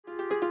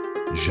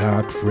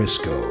Jacques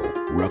Fresco,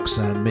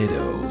 Roxanne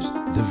Meadows,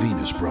 The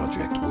Venus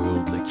Project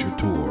World Lecture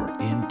Tour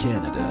in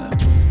Canada.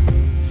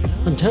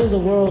 Until the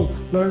world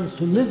learns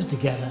to live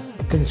together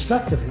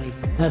constructively,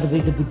 that'll be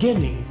the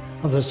beginning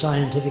of a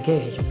scientific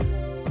age.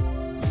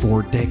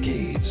 For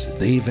decades,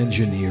 they've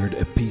engineered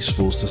a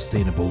peaceful,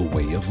 sustainable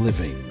way of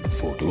living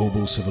for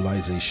global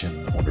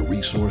civilization on a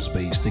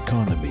resource-based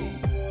economy.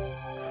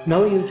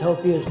 No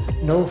utopias,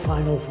 no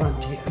final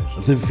frontiers.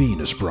 The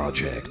Venus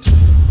Project.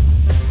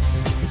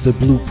 The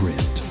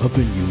blueprint of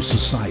a new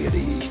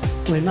society.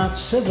 We're not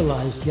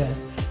civilized yet.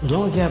 As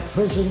long as you have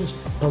prisons,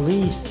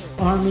 police,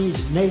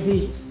 armies,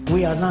 navies,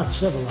 we are not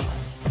civilized.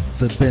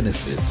 The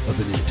benefit of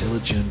an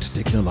intelligent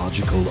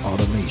technological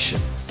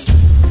automation.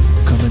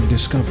 Come and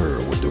discover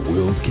what the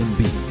world can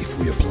be if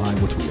we apply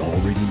what we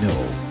already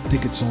know.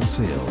 Tickets on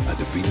sale at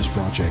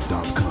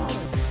thevenusproject.com.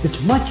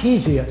 It's much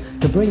easier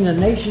to bring the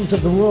nations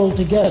of the world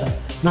together,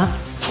 not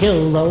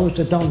kill those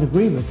that don't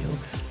agree with you.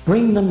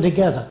 Bring them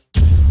together.